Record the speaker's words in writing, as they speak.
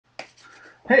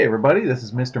Hey everybody, this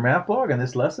is Mrmathblog, and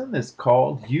this lesson is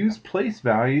called Use Place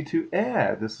Value to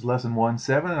Add. This is lesson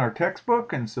 1.7 in our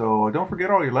textbook, and so don't forget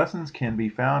all your lessons can be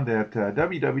found at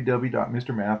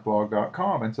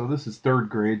www.mrmathblog.com. And so this is third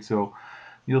grade, so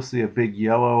you'll see a big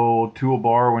yellow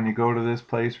toolbar when you go to this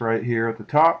place right here at the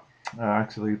top.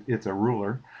 Actually, it's a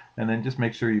ruler. And then just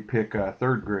make sure you pick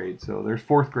third grade. So there's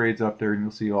fourth grades up there, and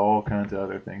you'll see all kinds of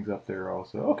other things up there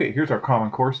also. Okay, here's our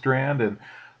Common Core strand, and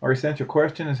our essential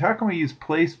question is how can we use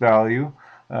place value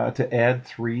to add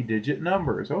three-digit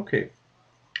numbers? Okay,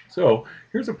 so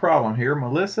here's a problem here.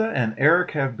 Melissa and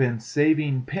Eric have been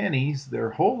saving pennies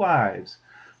their whole lives.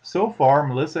 So far,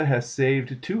 Melissa has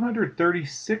saved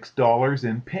 $236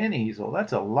 in pennies. Well,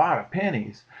 that's a lot of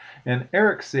pennies. And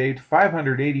Eric saved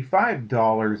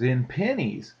 $585 in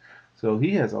pennies. So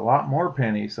he has a lot more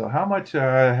pennies. So how much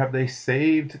have they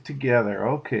saved together?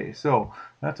 Okay, so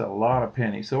that's a lot of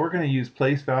pennies. So we're going to use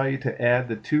place value to add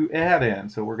the two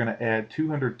add-ins. So we're going to add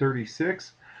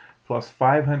 236 plus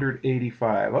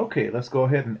 585. Okay, let's go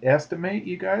ahead and estimate,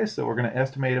 you guys. So we're going to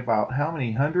estimate about how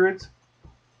many hundreds.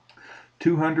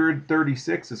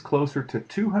 236 is closer to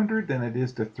 200 than it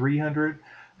is to 300.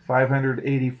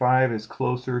 585 is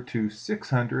closer to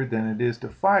 600 than it is to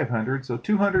 500. So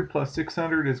 200 plus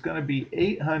 600 is going to be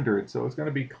 800. So it's going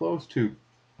to be close to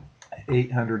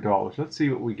 $800. Let's see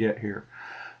what we get here.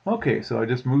 Okay, so I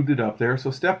just moved it up there. So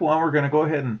step one, we're going to go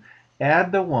ahead and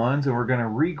add the ones, and we're going to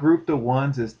regroup the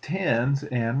ones as tens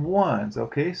and ones.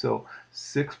 Okay, so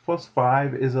 6 plus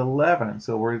 5 is 11.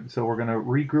 So we're going to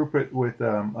regroup it with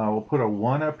we'll put a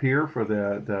 1 up here for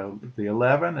the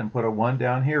 11, and put a 1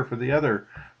 down here for the other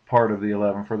part of the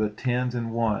 11 for the tens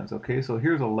and ones. Okay, so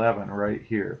here's 11 right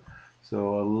here.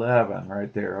 So 11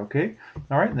 right there, okay?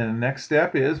 All right, and then the next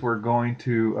step is we're going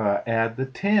to add the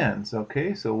tens,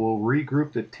 okay? So we'll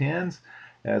regroup the tens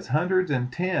as hundreds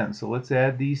and tens. So let's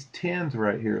add these tens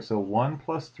right here. So 1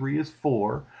 plus 3 is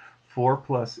 4. 4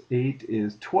 plus 8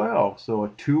 is 12. So a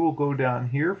 2 will go down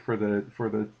here for the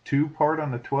 2 part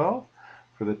on the 12,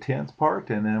 for the tens part,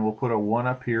 and then we'll put a 1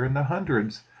 up here in the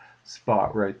hundreds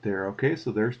spot right there, okay?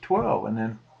 So there's 12, and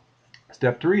then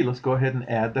step 3, let's go ahead and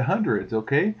add the hundreds,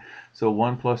 okay? So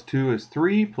 1 plus 2 is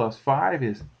 3, plus 5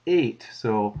 is 8.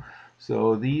 So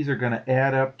these are going to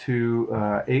add up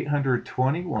to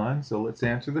 821. So let's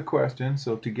answer the question.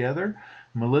 So together,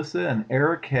 Melissa and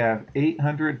Eric have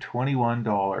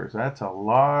 $821. That's a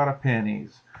lot of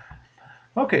pennies.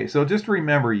 Okay, so just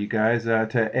remember, you guys,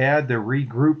 to add the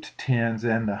regrouped tens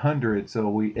and the hundreds. So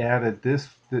we added this.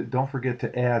 Don't forget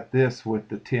to add this with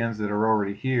the tens that are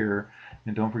already here,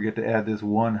 and don't forget to add this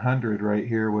 100 right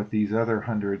here with these other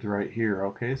hundreds right here.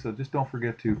 Okay, so just don't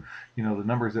forget to, the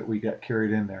numbers that we got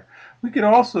carried in there. We could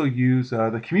also use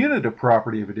the commutative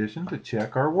property of addition to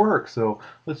check our work. So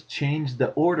let's change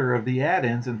the order of the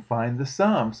add-ins and find the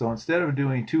sum. So instead of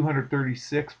doing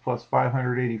 236 plus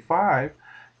 585.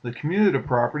 The commutative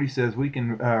property says we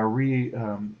can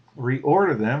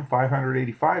reorder them,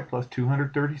 585 plus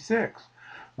 236.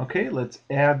 Okay, let's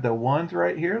add the ones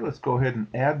right here. Let's go ahead and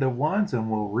add the ones,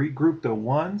 and we'll regroup the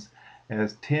ones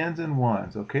as tens and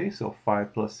ones. Okay, so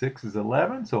 5 plus 6 is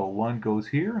 11, so a 1 goes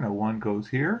here and a 1 goes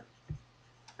here.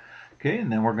 Okay,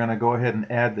 and then we're going to go ahead and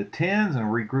add the tens and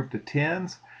regroup the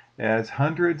tens as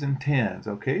hundreds and tens.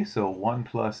 Okay, so 1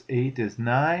 plus 8 is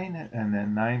 9, and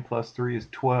then 9 plus 3 is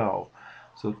 12.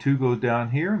 So 2 goes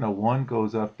down here, and a 1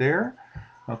 goes up there.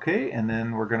 Okay, and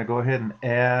then we're going to go ahead and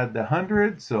add the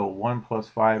hundred. So 1 plus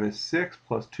 5 is 6,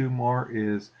 plus 2 more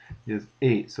is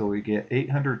 8. So we get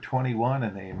 821,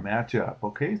 and they match up.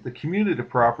 Okay, the commutative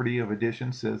property of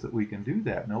addition says that we can do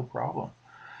that, no problem.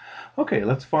 Okay,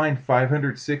 let's find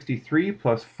 563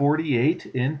 plus 48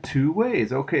 in two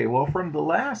ways. Okay, well, from the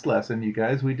last lesson, you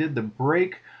guys, we did the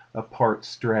break apart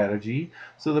strategy.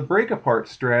 So the break apart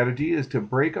strategy is to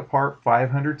break apart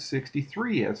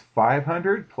 563 as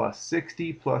 500 plus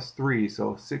 60 plus 3.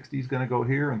 So 60 is going to go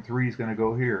here and 3 is going to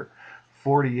go here.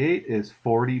 48 is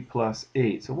 40 plus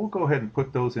 8. So we'll go ahead and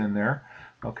put those in there.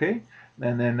 Okay,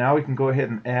 and then now we can go ahead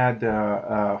and add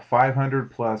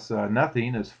 500 plus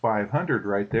nothing is 500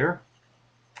 right there.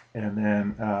 And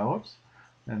then, whoops,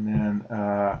 and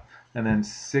then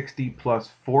 60 plus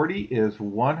 40 is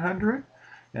 100.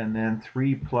 And then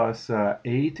 3 plus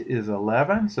 8 is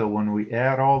 11. So when we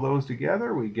add all those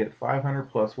together, we get 500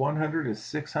 plus 100 is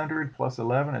 600 plus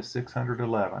 11 is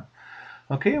 611.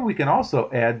 Okay, and we can also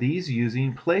add these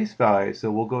using place values.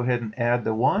 So we'll go ahead and add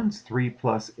the ones. 3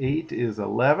 plus 8 is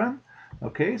 11.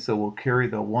 Okay, so we'll carry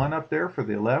the 1 up there for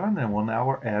the 11, and we'll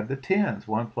now add the tens.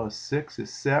 1 plus 6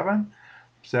 is 7.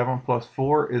 7 plus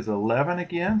 4 is 11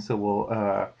 again. So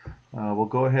we'll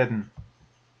go ahead and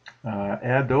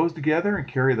add those together and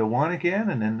carry the 1 again,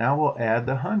 and then now we'll add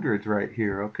the hundreds right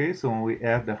here. Okay, so when we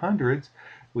add the hundreds,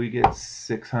 we get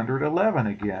 611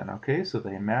 again. Okay, so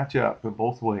they match up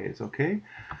both ways. Okay,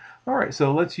 all right,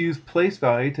 so let's use place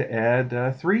value to add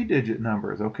 3-digit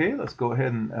numbers. Okay, let's go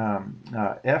ahead and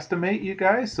estimate, you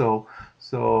guys. So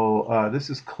this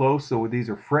is close. So these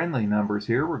are friendly numbers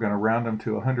here. We're going to round them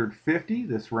to 150.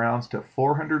 This rounds to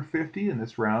 450, and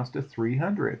this rounds to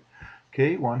 300.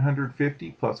 Okay,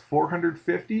 150 plus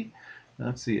 450.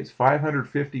 Let's see, it's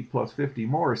 550 plus 50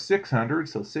 more is 600.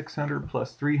 So 600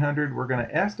 plus 300. We're going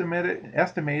to estimate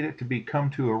it to come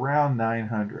to around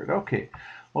 900. Okay.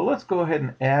 Well, let's go ahead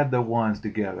and add the ones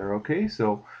together. Okay,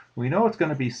 so we know it's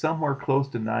going to be somewhere close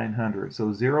to 900.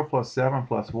 So 0 plus 7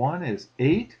 plus 1 is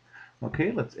 8.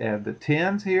 Okay, let's add the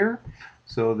tens here.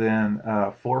 So then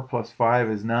 4 plus 5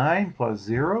 is 9, plus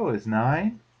 0 is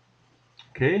 9.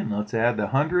 Okay, and let's add the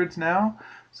hundreds now.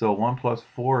 So 1 plus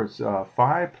 4 is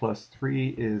 5, plus 3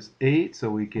 is 8, so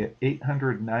we get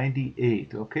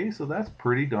 898. Okay, so that's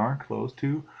pretty darn close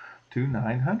to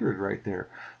 900 right there.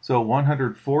 So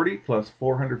 140 plus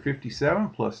 457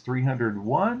 plus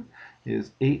 301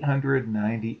 is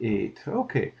 898.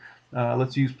 Okay,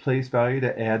 let's use place value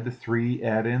to add the 3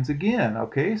 add-ins again.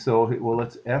 Okay, so well,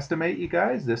 let's estimate, you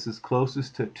guys. This is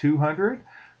closest to 200.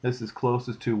 This is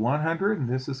closest to 100, and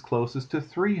this is closest to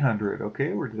 300.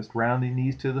 Okay, we're just rounding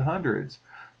these to the hundreds.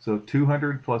 So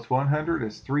 200 plus 100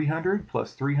 is 300,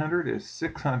 plus 300 is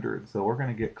 600. So we're going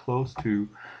to get close to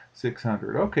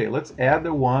 600. Okay, let's add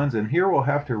the ones, and here we'll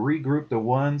have to regroup the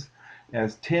ones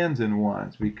as tens and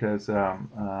ones because we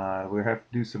have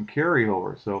to do some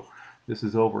carryover. So this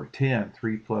is over 10.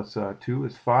 3 plus 2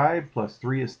 is 5, plus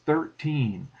 3 is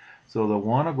 13. So the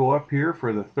 1 will go up here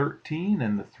for the 13,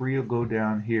 and the 3 will go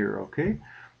down here, okay?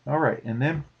 All right, and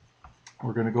then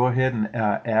we're going to go ahead and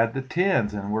add the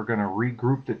tens, and we're going to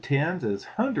regroup the tens as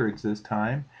hundreds this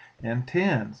time, and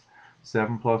tens.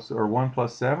 7 plus, or 1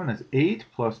 plus 7 is 8,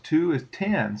 plus 2 is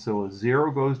 10, so a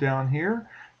 0 goes down here,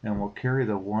 and we'll carry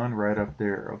the 1 right up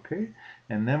there, okay?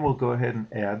 And then we'll go ahead and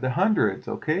add the hundreds,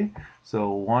 okay?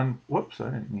 So 1, whoops,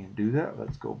 I didn't mean to do that.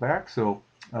 Let's go back. So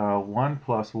 1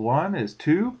 plus 1 is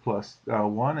 2, plus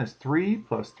 1 is 3,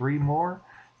 plus 3 more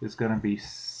is going to be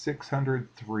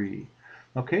 603.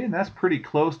 Okay, and that's pretty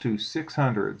close to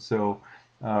 600. So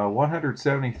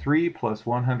 173 plus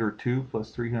 102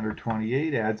 plus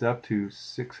 328 adds up to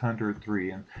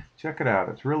 603. And check it out,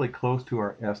 it's really close to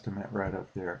our estimate right up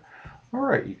there. All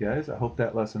right, you guys, I hope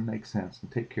that lesson makes sense,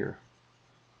 and take care.